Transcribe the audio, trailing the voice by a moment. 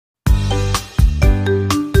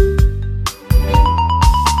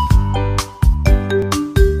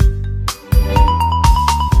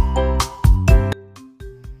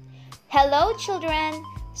children!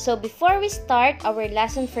 So before we start our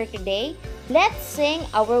lesson for today, let's sing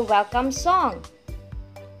our welcome song.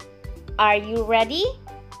 Are you ready?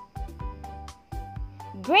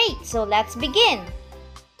 Great! So let's begin!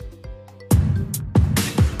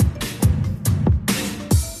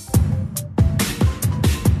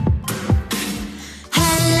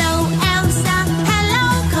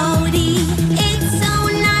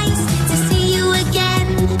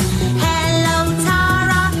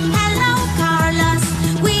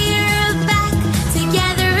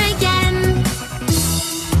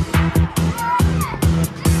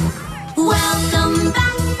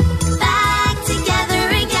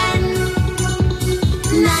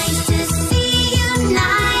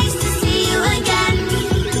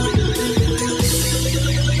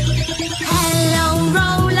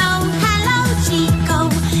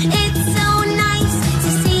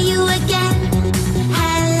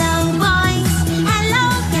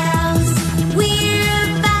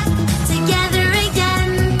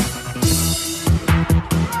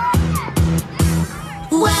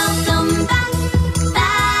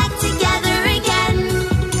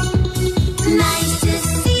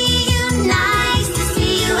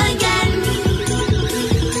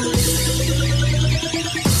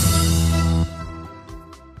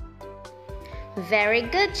 Very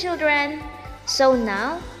good, children! So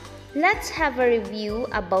now, let's have a review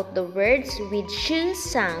about the words with sh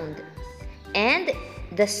sound and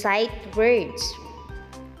the sight words.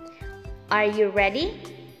 Are you ready?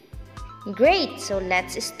 Great! So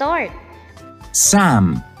let's start.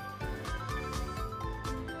 Sam,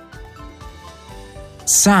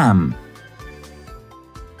 Sam.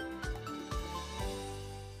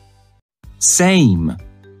 Same,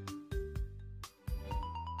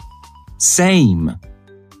 same.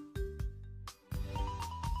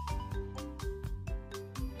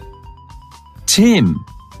 Tim,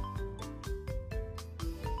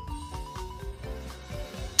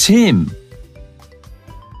 Tim.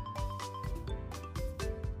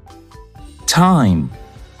 Time,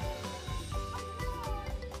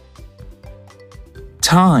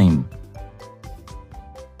 time.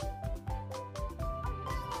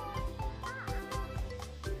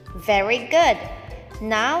 Very good!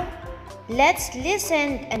 Now, let's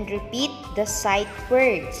listen and repeat the sight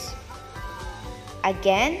words.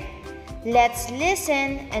 Again, let's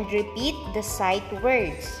listen and repeat the sight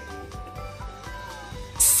words.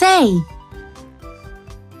 Say,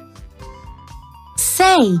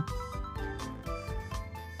 say.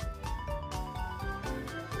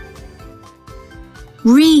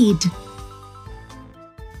 Read,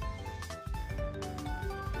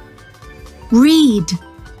 read.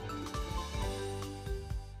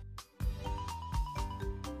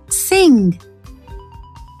 Sing,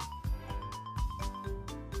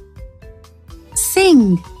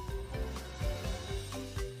 sing.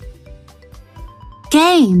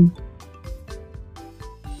 Game,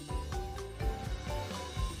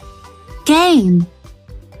 game.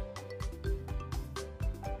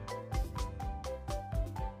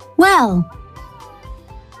 Well,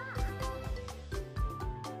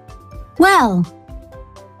 well.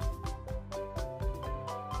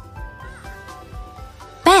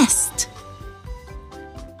 Best,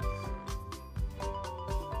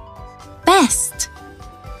 best.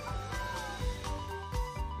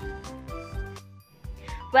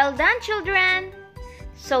 Well done, children!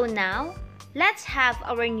 So now, let's have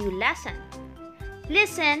our new lesson.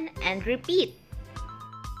 Listen and repeat.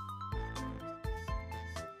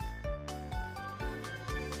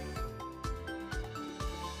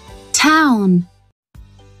 Town,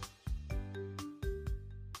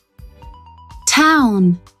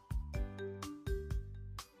 town.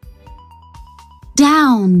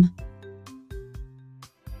 Down,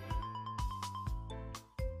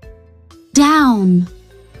 down.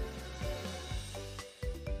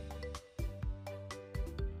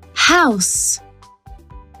 House,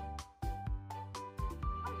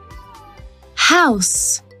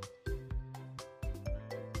 house.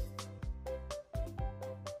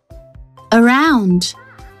 Around,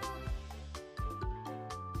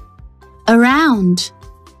 around.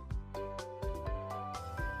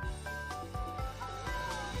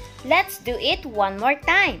 Let's do it one more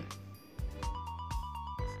time.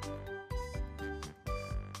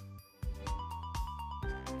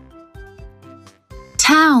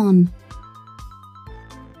 Town,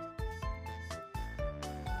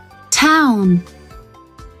 town.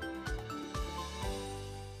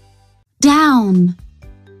 Down,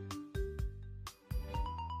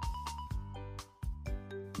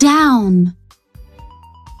 down.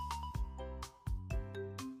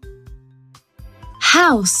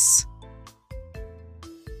 House,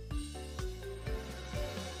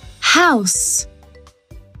 house,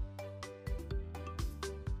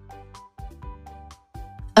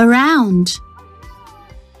 around,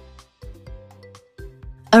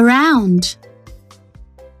 around,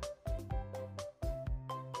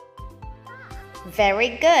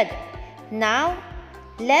 Very good. Now,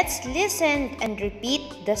 let's listen and repeat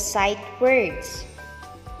the sight words.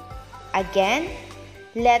 Again,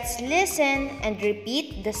 let's listen and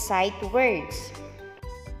repeat the sight words.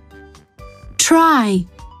 try,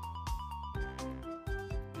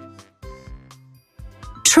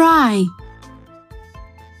 try,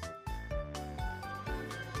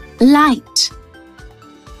 light,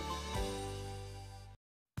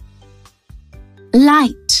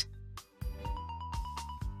 light,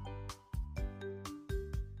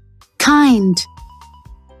 kind,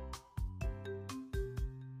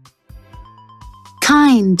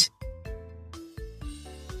 kind,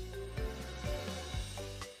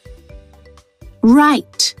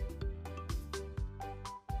 right,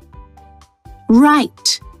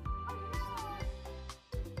 right,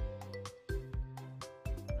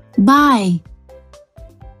 by,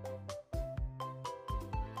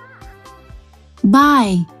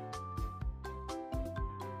 by,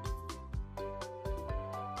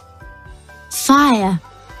 fire,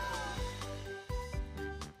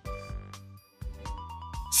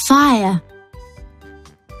 fire.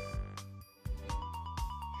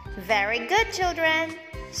 Very good, children.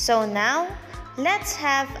 So now, let's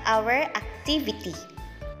have our activity.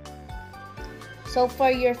 So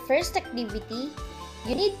for your first activity,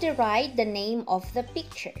 you need to write the name of the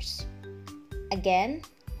pictures. Again,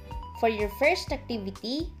 for your first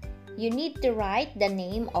activity, you need to write the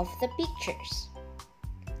name of the pictures.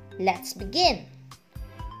 Let's begin.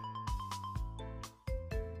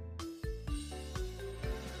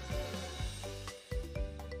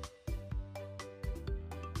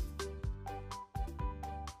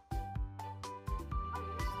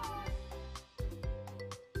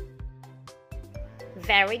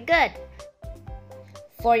 Very good.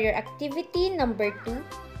 For your activity number 2,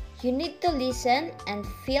 you need to listen and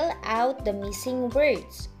fill out the missing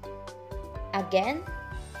words. Again,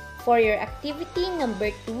 for your activity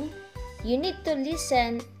number 2, you need to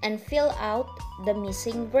listen and fill out the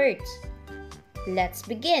missing words. Let's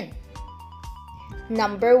begin.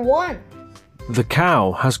 Number 1. The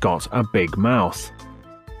cow has got a big mouth.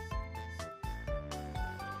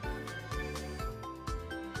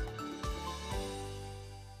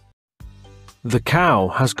 The cow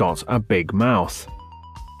has got a big mouth.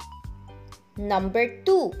 Number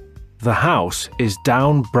 2. The house is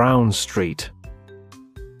down Brown Street.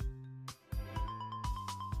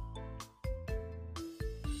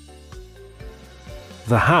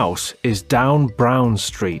 The house is down Brown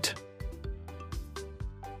Street.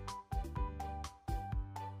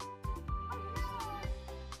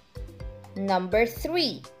 Number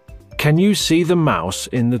 3. Can you see the mouse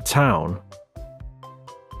in the town?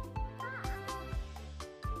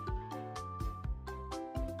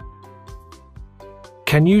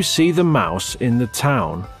 Can you see the mouse in the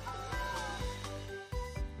town?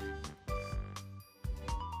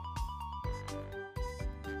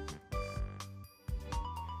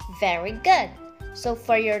 Very good. So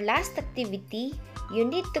for your last activity, you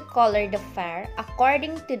need to color the fire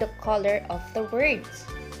according to the color of the words.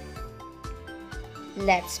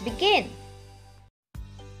 Let's begin.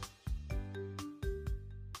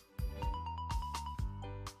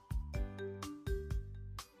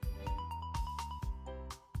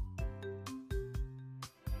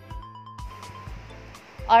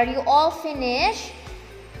 Are you all finished?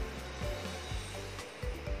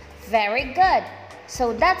 Very good.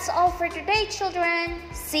 So that's all for today, children.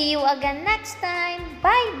 See you again next time.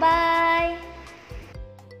 Bye-bye.